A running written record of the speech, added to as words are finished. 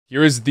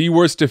Here is the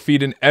worst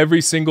defeat in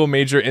every single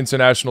major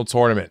international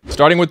tournament.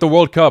 Starting with the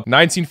World Cup,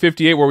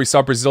 1958 where we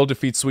saw Brazil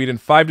defeat Sweden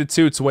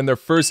 5-2 to win their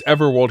first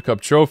ever World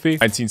Cup trophy.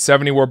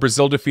 1970 where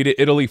Brazil defeated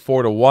Italy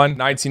 4-1.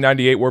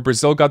 1998 where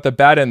Brazil got the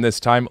bad end this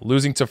time,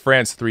 losing to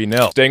France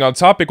 3-0. Staying on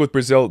topic with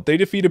Brazil, they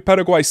defeated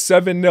Paraguay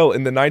 7-0 in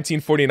the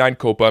 1949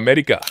 Copa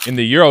America. In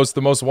the Euros,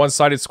 the most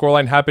one-sided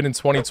scoreline happened in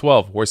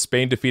 2012 where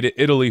Spain defeated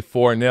Italy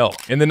 4-0.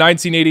 In the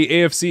 1980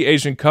 AFC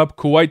Asian Cup,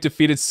 Kuwait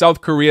defeated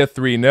South Korea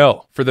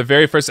 3-0. For the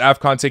very first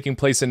AFCON taking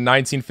place in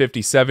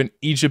 1957,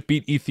 Egypt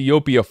beat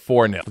Ethiopia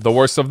 4-0. The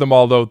worst of them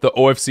all though, the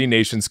OFC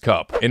Nations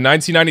Cup. In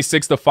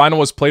 1996, the final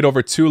was played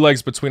over 2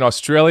 legs between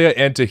Australia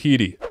and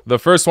Tahiti. The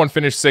first one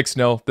finished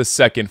 6-0, the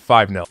second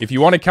 5-0. If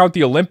you want to count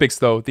the Olympics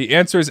though, the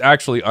answer is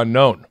actually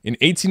unknown. In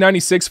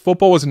 1896,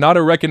 football was not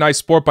a recognized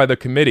sport by the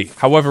committee.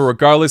 However,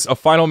 regardless, a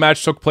final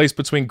match took place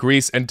between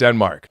Greece and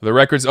Denmark. The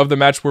records of the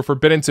match were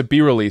forbidden to be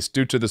released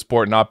due to the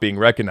sport not being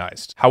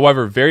recognized.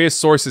 However, various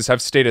sources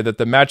have stated that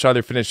the match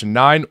either finished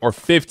 9 or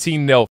 15-0